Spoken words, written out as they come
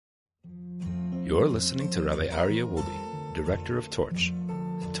You're listening to Rabbi Aryeh Wolbe, Director of Torch,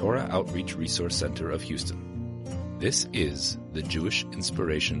 the Torah Outreach Resource Center of Houston. This is the Jewish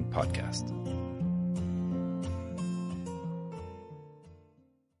Inspiration Podcast.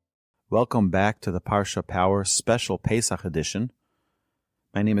 Welcome back to the Parsha Power Special Pesach Edition.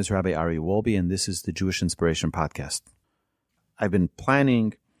 My name is Rabbi Aryeh Wolbe, and this is the Jewish Inspiration Podcast. I've been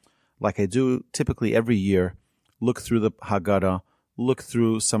planning, like I do typically every year, look through the Haggadah, look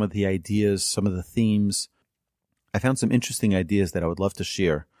through some of the ideas, some of the themes. I found some interesting ideas that I would love to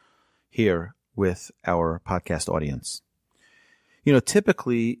share here with our podcast audience. You know,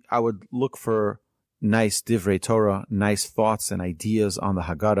 typically I would look for nice divrei Torah, nice thoughts and ideas on the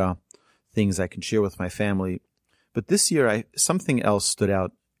Haggadah, things I can share with my family. But this year, something else stood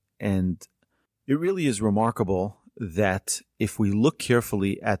out, and it really is remarkable that if we look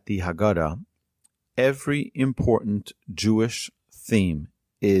carefully at the Haggadah, every important Jewish theme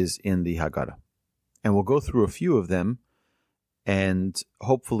is in the Haggadah. And we'll go through a few of them, and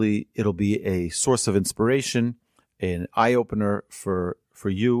hopefully it'll be a source of inspiration, an eye-opener for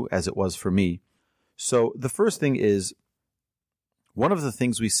you as it was for me. So the first thing is, one of the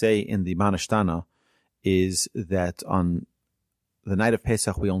things we say in the Manishtana is that on the night of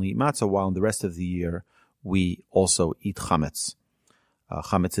Pesach we only eat matzah, while in the rest of the year we also eat chametz.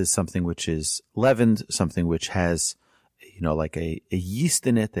 Chametz is something which is leavened, something which has, like a yeast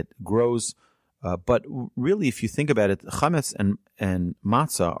in it that grows. But really, if you think about it, chametz and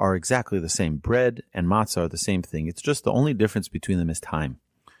matzah are exactly the same. Bread and matzah are the same thing. It's just the only difference between them is time.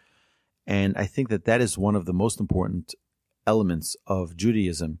 And I think that is one of the most important elements of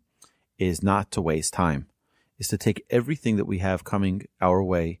Judaism, is not to waste time, is to take everything that we have coming our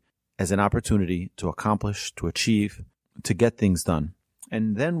way as an opportunity to accomplish, to achieve, to get things done.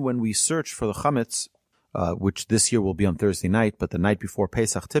 And then when we search for the chametz, which this year will be on Thursday night, but the night before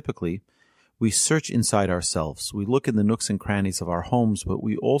Pesach typically, we search inside ourselves. We look in the nooks and crannies of our homes, but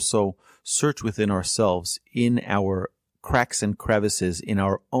we also search within ourselves, in our cracks and crevices, in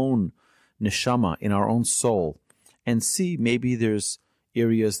our own neshama, in our own soul, and see maybe there's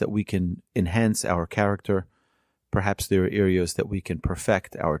areas that we can enhance our character. Perhaps there are areas that we can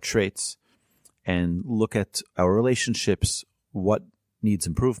perfect our traits, and look at our relationships, what needs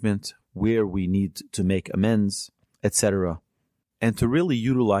improvement, where we need to make amends, etc. And to really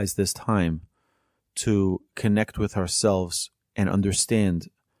utilize this time to connect with ourselves and understand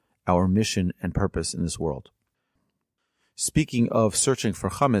our mission and purpose in this world. Speaking of searching for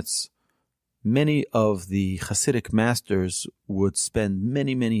chametz, many of the Hasidic masters would spend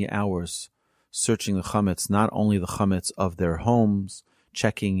many, many hours searching the chametz, not only the chametz of their homes,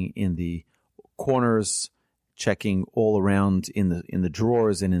 checking in the corners, checking all around in the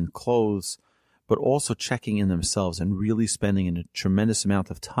drawers and in clothes, but also checking in themselves and really spending a tremendous amount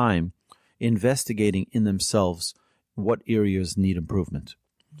of time investigating in themselves what areas need improvement.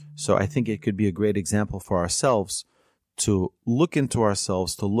 So I think it could be a great example for ourselves to look into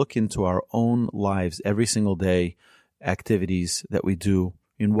ourselves, to look into our own lives every single day, activities that we do,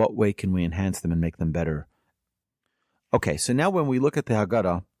 in what way can we enhance them and make them better. Okay, so now when we look at the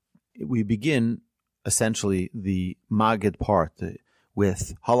Haggadah, we begin essentially the Magid part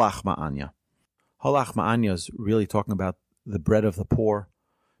with Halach Ma'anya. Halach Ma'anya is really talking about the bread of the poor,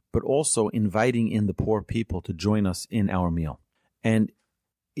 but also inviting in the poor people to join us in our meal. And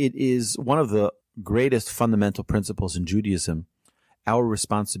it is one of the greatest fundamental principles in Judaism, our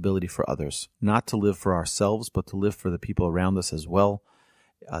responsibility for others, not to live for ourselves, but to live for the people around us as well.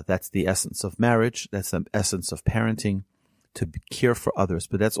 That's the essence of marriage. That's the essence of parenting, to care for others.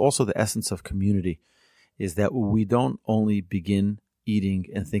 But that's also the essence of community, is that we don't only begin eating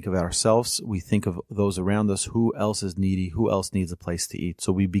and think of ourselves, we think of those around us, who else is needy, who else needs a place to eat.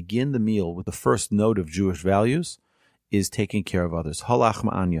 So we begin the meal with the first note of Jewish values is taking care of others. Halach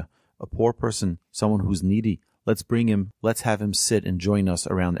ma'anya, a poor person, someone who's needy, let's bring him, let's have him sit and join us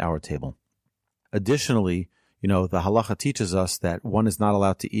around our table. Additionally, the halacha teaches us that one is not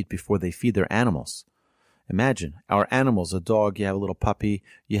allowed to eat before they feed their animals. Imagine, our animals, a dog, you have a little puppy,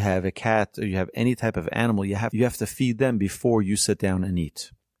 you have a cat, or you have any type of animal, you have to feed them before you sit down and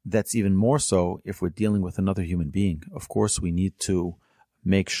eat. That's even more so if we're dealing with another human being. Of course, we need to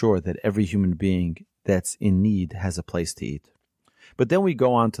make sure that every human being that's in need has a place to eat. But then we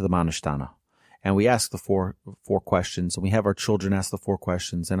go on to the Manishtana, and we ask the four questions, and we have our children ask the 4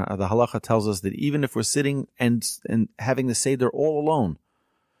 questions, and the halacha tells us that even if we're sitting and having the Seder all alone,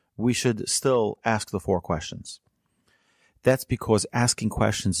 we should still ask the 4 questions. That's because asking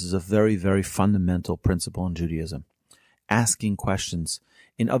questions is a very, very fundamental principle in Judaism. Asking questions.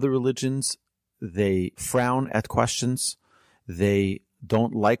 In other religions, they frown at questions. They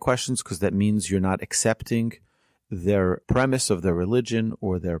don't like questions because that means you're not accepting their premise of their religion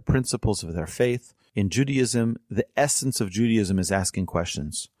or their principles of their faith. In Judaism, the essence of Judaism is asking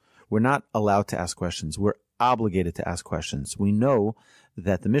questions. We're not allowed to ask questions. We're obligated to ask questions. We know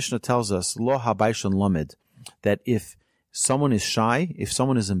that the Mishnah tells us, Lo habaishon lamed, that if someone is shy, if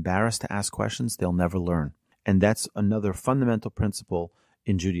someone is embarrassed to ask questions, they'll never learn. And that's another fundamental principle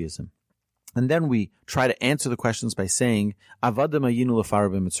in Judaism. And then we try to answer the questions by saying, Avadam ayinu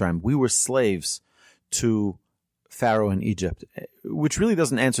l'Pharaoh b'Mitzrayim. We were slaves to Pharaoh in Egypt, which really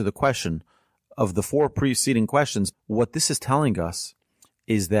doesn't answer the question of the four preceding questions. What this is telling us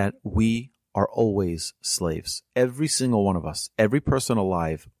is that we are always slaves. Every single one of us, every person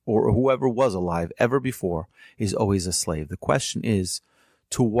alive, or whoever was alive ever before, is always a slave. The question is,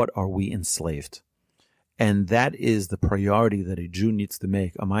 to what are we enslaved? And that is the priority that a Jew needs to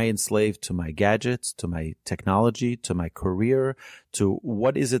make. Am I enslaved to my gadgets, to my technology, to my career, to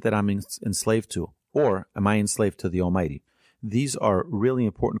what is it that I'm enslaved to? Or am I enslaved to the Almighty? These are really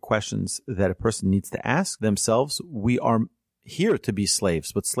important questions that a person needs to ask themselves. We are here to be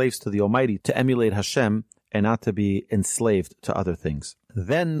slaves, but slaves to the Almighty, to emulate Hashem and not to be enslaved to other things.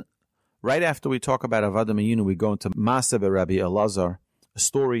 Then, right after we talk about Avada Meyinu, we go into Maseh Rabbi Elazar, a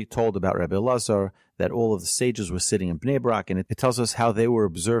story told about Rabbi Elazar, that all of the sages were sitting in Bnei Brak, and it tells us how they were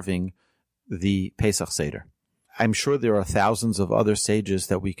observing the Pesach Seder. I'm sure there are thousands of other sages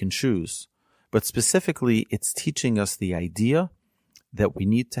that we can choose, but specifically, it's teaching us the idea that we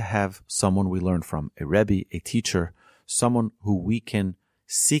need to have someone we learn from, a Rebbe, a teacher, someone who we can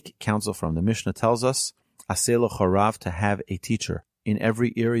seek counsel from. The Mishnah tells us, Aseh l'charav, to have a teacher. In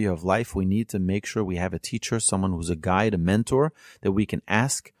every area of life, we need to make sure we have a teacher, someone who's a guide, a mentor, that we can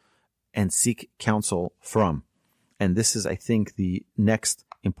ask and seek counsel from. And this is, I think, the next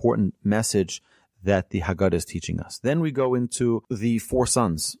important message that the Haggadah is teaching us. Then we go into the four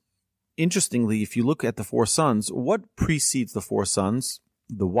sons. Interestingly, if you look at the four sons, what precedes the four sons?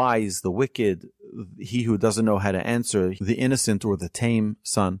 The wise, the wicked, he who doesn't know how to answer, the innocent or the tame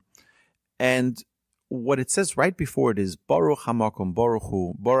son. And what it says right before it is, Baruch hamakom baruch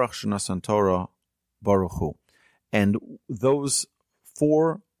hu, Baruch shenasan Torah, baruch hu. And those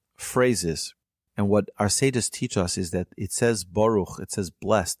four phrases, and what our sages teach us is that it says Baruch, it says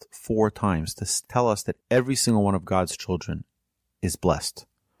blessed 4 times to tell us that every single one of God's children is blessed.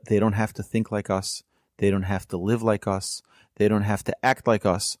 They don't have to think like us. They don't have to live like us. They don't have to act like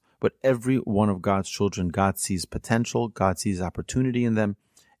us. But every one of God's children, God sees potential. God sees opportunity in them.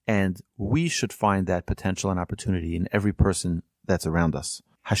 And we should find that potential and opportunity in every person that's around us.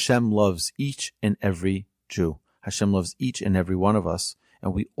 Hashem loves each and every Jew. Hashem loves each and every one of us.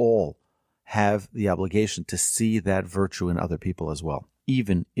 And we all have the obligation to see that virtue in other people as well,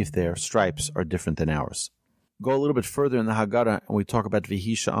 even if their stripes are different than ours. Go a little bit further in the Haggadah, and we talk about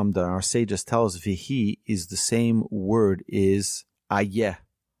Vihi Sha'amda. Our sages tell us Vihi is the same word is Aryeh.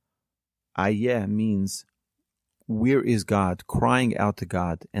 Aryeh means, where is God? Crying out to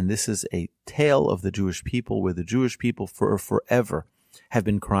God. And this is a tale of the Jewish people, where the Jewish people for forever have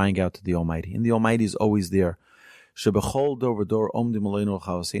been crying out to the Almighty. And the Almighty is always there. Shebechol dor v'dor omdim aleinu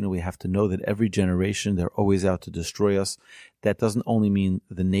l'chavosenu. We have to know that every generation, they're always out to destroy us. That doesn't only mean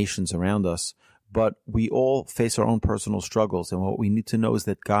the nations around us, but we all face our own personal struggles. And what we need to know is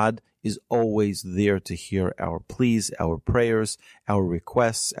that God is always there to hear our pleas, our prayers, our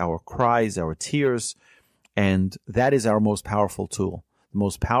requests, our cries, our tears. And that is our most powerful tool. The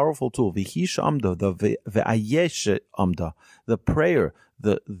most powerful tool, Vihi Sha'amda, the Ve'ayesh Amda, the prayer,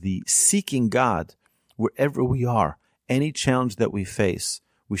 the seeking God, wherever we are, any challenge that we face,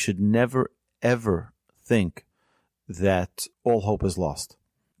 we should never, ever think that all hope is lost.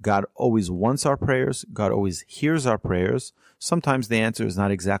 God always wants our prayers. God always hears our prayers. Sometimes the answer is not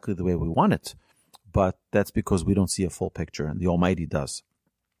exactly the way we want it, but that's because we don't see a full picture, and the Almighty does.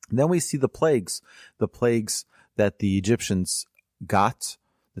 And then we see the plagues that the Egyptians got,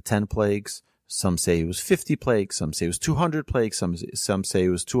 the 10 plagues. Some say it was 50 plagues, some say it was 200 plagues, some say it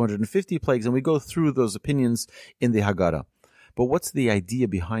was 250 plagues, and we go through those opinions in the Haggadah. But what's the idea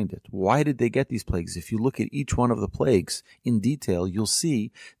behind it? Why did they get these plagues? If you look at each one of the plagues in detail, you'll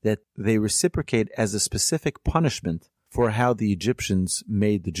see that they reciprocate as a specific punishment for how the Egyptians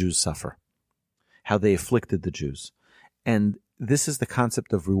made the Jews suffer, how they afflicted the Jews. And this is the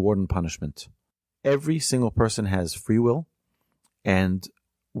concept of reward and punishment. Every single person has free will, and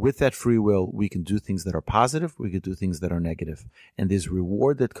with that free will, we can do things that are positive, we can do things that are negative. And there's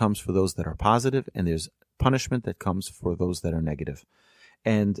reward that comes for those that are positive, and there's punishment that comes for those that are negative.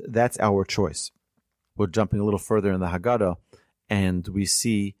 And that's our choice. We're jumping a little further in the Haggadah, and we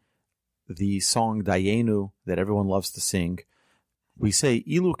see the song Dayenu that everyone loves to sing. We say,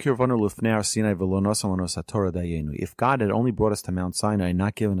 Ilu kirvanu lifnei Sinai v'lo nosan lanos haTorah dayenu. If God had only brought us to Mount Sinai and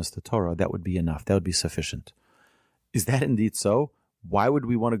not given us the Torah, that would be enough. That would be sufficient. Is that indeed so? Why would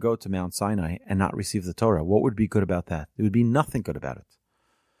we want to go to Mount Sinai and not receive the Torah? What would be good about that? There would be nothing good about it.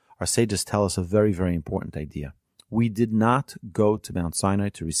 Our sages tell us a very, very important idea. We did not go to Mount Sinai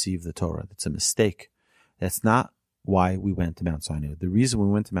to receive the Torah. That's a mistake. That's not why we went to Mount Sinai. The reason we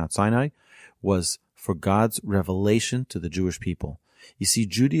went to Mount Sinai was for God's revelation to the Jewish people. You see,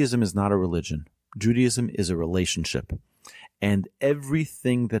 Judaism is not a religion. Judaism is a relationship. And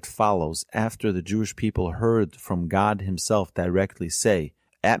everything that follows after the Jewish people heard from God himself directly say,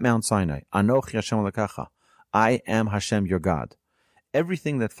 at Mount Sinai, Anochi Hashem Elakacha, I am Hashem your God.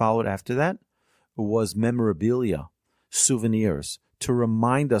 Everything that followed after that was memorabilia, souvenirs, to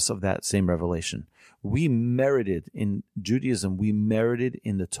remind us of that same revelation. We merited in Judaism, we merited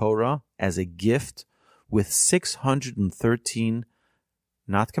in the Torah as a gift with 613,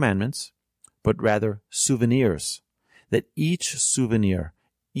 not commandments, but rather souvenirs, that each souvenir,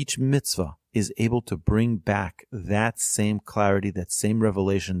 each mitzvah is able to bring back that same clarity, that same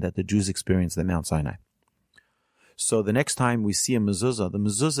revelation that the Jews experienced at Mount Sinai. So the next time we see a mezuzah, the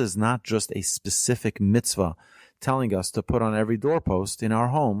mezuzah is not just a specific mitzvah telling us to put on every doorpost in our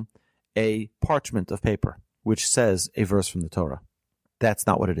home a parchment of paper, which says a verse from the Torah. That's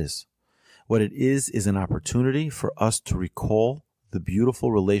not what it is. What it is an opportunity for us to recall the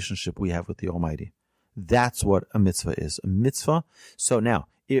beautiful relationship we have with the Almighty. That's what a mitzvah is. A mitzvah. So now,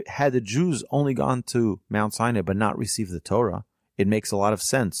 had the Jews only gone to Mount Sinai but not received the Torah, it makes a lot of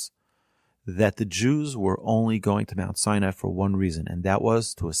sense that the Jews were only going to Mount Sinai for one reason, and that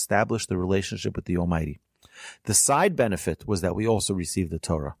was to establish the relationship with the Almighty. The side benefit was that we also received the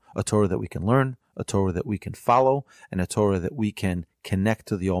Torah, a Torah that we can learn, a Torah that we can follow, and a Torah that we can connect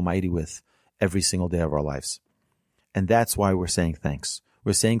to the Almighty with every single day of our lives. And that's why we're saying thanks.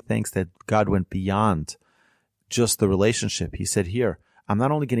 We're saying thanks that God went beyond just the relationship. He said, here, I'm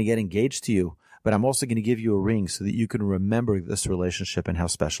not only going to get engaged to you, but I'm also going to give you a ring so that you can remember this relationship and how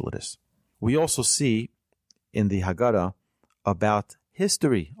special it is. We also see in the Haggadah about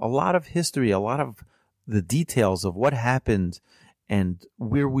history, a lot of the details of what happened and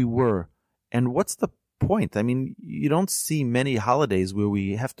where we were. And what's the point? I mean, you don't see many holidays where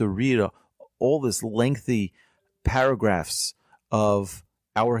we have to read all this lengthy paragraphs of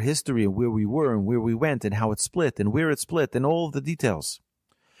our history and where we were and where we went and how it split and where it split and all of the details.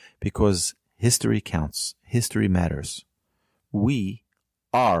 Because history counts. History matters. We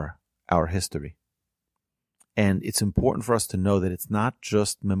are our history. And it's important for us to know that it's not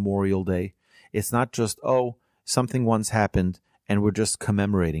just Memorial Day. It's not just, something once happened and we're just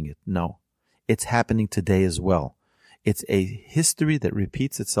commemorating it. No, it's happening today as well. It's a history that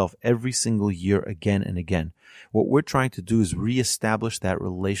repeats itself every single year again and again. What we're trying to do is reestablish that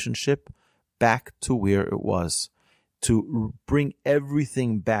relationship back to where it was, to bring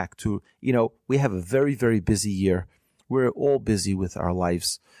everything back to, we have a very, very busy year. We're all busy with our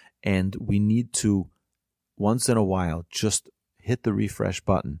lives, and we need to, once in a while, just hit the refresh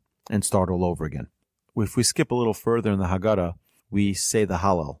button and start all over again. If we skip a little further in the Haggadah, we say the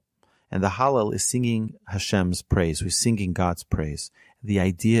Hallel. And the Hallel is singing Hashem's praise. We're singing God's praise. The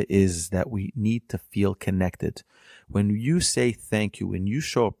idea is that we need to feel connected. When you say thank you, when you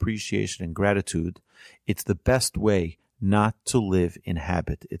show appreciation and gratitude, it's the best way not to live in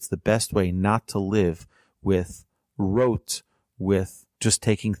habit. It's the best way not to live with rote, with just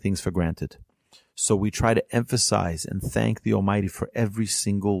taking things for granted. So we try to emphasize and thank the Almighty for every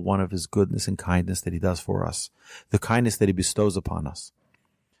single one of His goodness and kindness that He does for us, the kindness that He bestows upon us.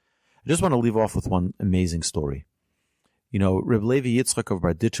 I just want to leave off with one amazing story. Reb Levi Yitzchak of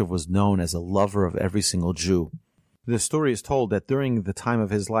Berditchev was known as a lover of every single Jew. The story is told that during the time of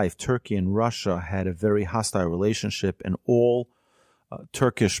his life, Turkey and Russia had a very hostile relationship, and all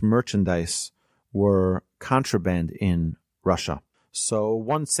Turkish merchandise were contraband in Russia. So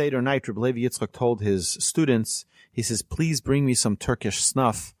one Seder night, Reb Levi Yitzchak told his students, he says, please bring me some Turkish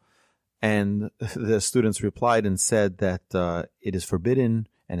snuff. And the students replied and said that it is forbidden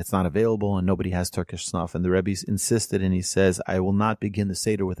and it's not available and nobody has Turkish snuff. And the Rebbe insisted, and he says, I will not begin the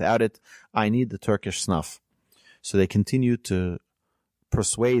Seder without it. I need the Turkish snuff. So they continued to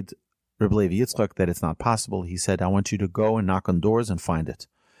persuade Reb Levi Yitzchak that it's not possible. He said, I want you to go and knock on doors and find it.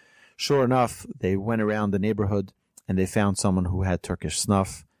 Sure enough, they went around the neighborhood and they found someone who had Turkish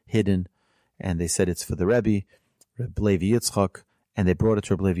snuff hidden, and they said it's for the Rebbe, Reb Levi Yitzchak, and they brought it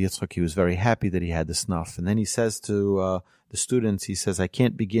to Reb Levi Yitzchak. He was very happy that he had the snuff. And then he says to the students, he says, I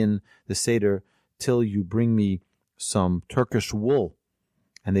can't begin the Seder till you bring me some Turkish wool.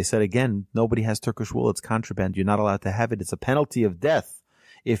 And they said, again, nobody has Turkish wool. It's contraband. You're not allowed to have it. It's a penalty of death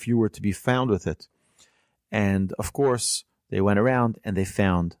if you were to be found with it. And, of course, they went around and they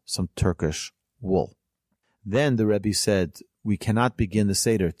found some Turkish wool. Then the Rebbe said, we cannot begin the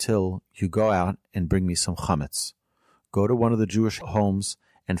Seder till you go out and bring me some chametz. Go to one of the Jewish homes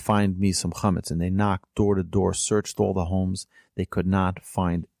and find me some chametz. And they knocked door to door, searched all the homes. They could not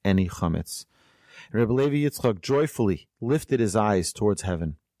find any chametz. Rebbe Levi Yitzchak joyfully lifted his eyes towards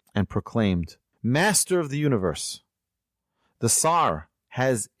heaven and proclaimed, Master of the universe, the Tsar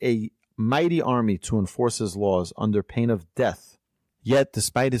has a mighty army to enforce his laws under pain of death. Yet,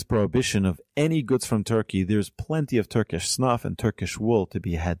 despite his prohibition of any goods from Turkey, there's plenty of Turkish snuff and Turkish wool to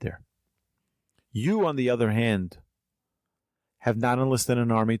be had there. You, on the other hand, have not enlisted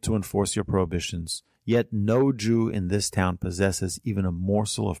an army to enforce your prohibitions, yet no Jew in this town possesses even a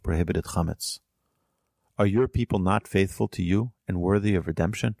morsel of prohibited chametz. Are your people not faithful to you and worthy of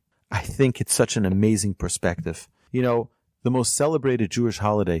redemption? I think it's such an amazing perspective. You know, the most celebrated Jewish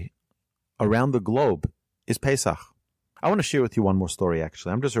holiday around the globe is Pesach. I want to share with you one more story,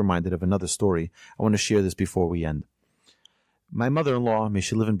 actually. I'm just reminded of another story. I want to share this before we end. My mother-in-law, may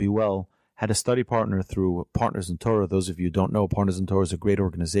she live and be well, had a study partner through Partners in Torah. Those of you who don't know, Partners in Torah is a great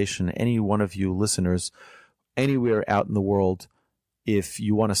organization. Any one of you listeners, anywhere out in the world, if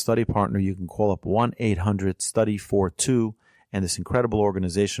you want a study partner, you can call up 1-800-STUDY-42, and this incredible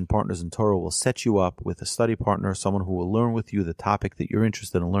organization, Partners in Torah, will set you up with a study partner, someone who will learn with you the topic that you're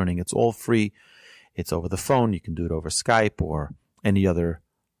interested in learning. It's all free. It's over the phone. You can do it over Skype or any other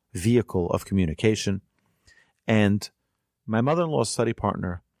vehicle of communication. And my mother-in-law's study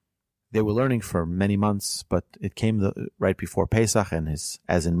partner, they were learning for many months, but it came right before Pesach, and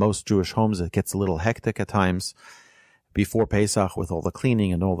as in most Jewish homes, it gets a little hectic at times before Pesach with all the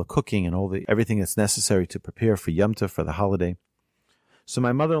cleaning and all the cooking and everything that's necessary to prepare for Yom Tov, for the holiday. So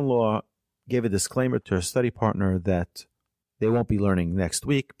my mother-in-law gave a disclaimer to her study partner that they won't be learning next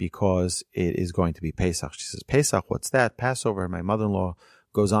week because it is going to be Pesach. She says, Pesach, what's that? Passover. And my mother-in-law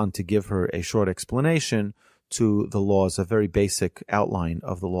goes on to give her a short explanation to the laws, a very basic outline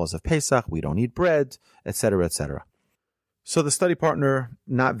of the laws of Pesach. We don't eat bread, etc., etc. So the study partner,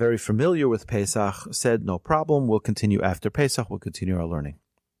 not very familiar with Pesach, said, no problem, we'll continue after Pesach, we'll continue our learning.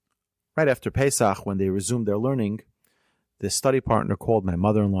 Right after Pesach, when they resumed their learning, the study partner called my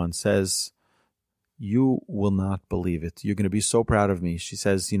mother-in-law and says, you will not believe it. You're going to be so proud of me. She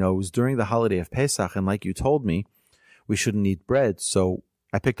says, it was during the holiday of Pesach, and like you told me, we shouldn't eat bread. So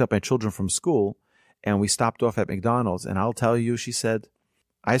I picked up my children from school, and we stopped off at McDonald's. And I'll tell you, she said,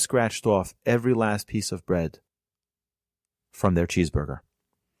 I scratched off every last piece of bread from their cheeseburger.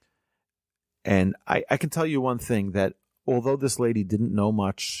 And I can tell you one thing, that although this lady didn't know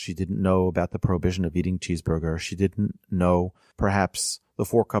much, she didn't know about the prohibition of eating cheeseburger. She didn't know perhaps the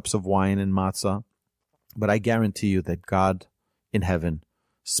 4 cups of wine and matzah. But I guarantee you that God in heaven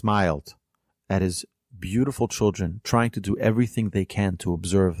smiled at his beautiful children trying to do everything they can to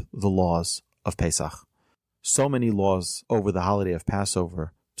observe the laws of Pesach. So many laws over the holiday of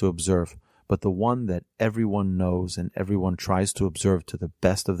Passover to observe, but the one that everyone knows and everyone tries to observe to the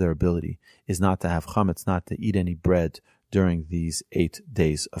best of their ability is not to have chametz, not to eat any bread during these 8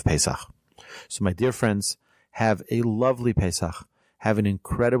 days of Pesach. So my dear friends, have a lovely Pesach. Have an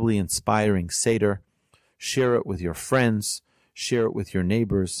incredibly inspiring Seder. Share it with your friends. Share it with your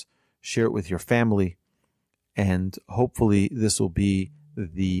neighbors. Share it with your family. And hopefully this will be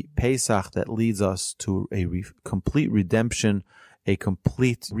the Pesach that leads us to a complete redemption, a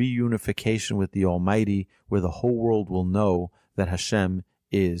complete reunification with the Almighty, where the whole world will know that Hashem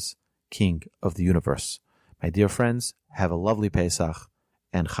is King of the universe. My dear friends, have a lovely Pesach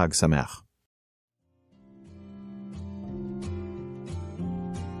and Chag Sameach.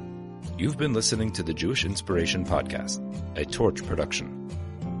 You've been listening to the Jewish Inspiration Podcast, a Torch production.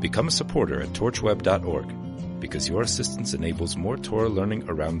 Become a supporter at torchweb.org, because your assistance enables more Torah learning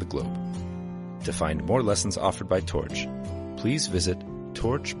around the globe. To find more lessons offered by Torch, please visit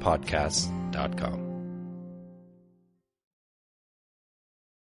torchpodcasts.com.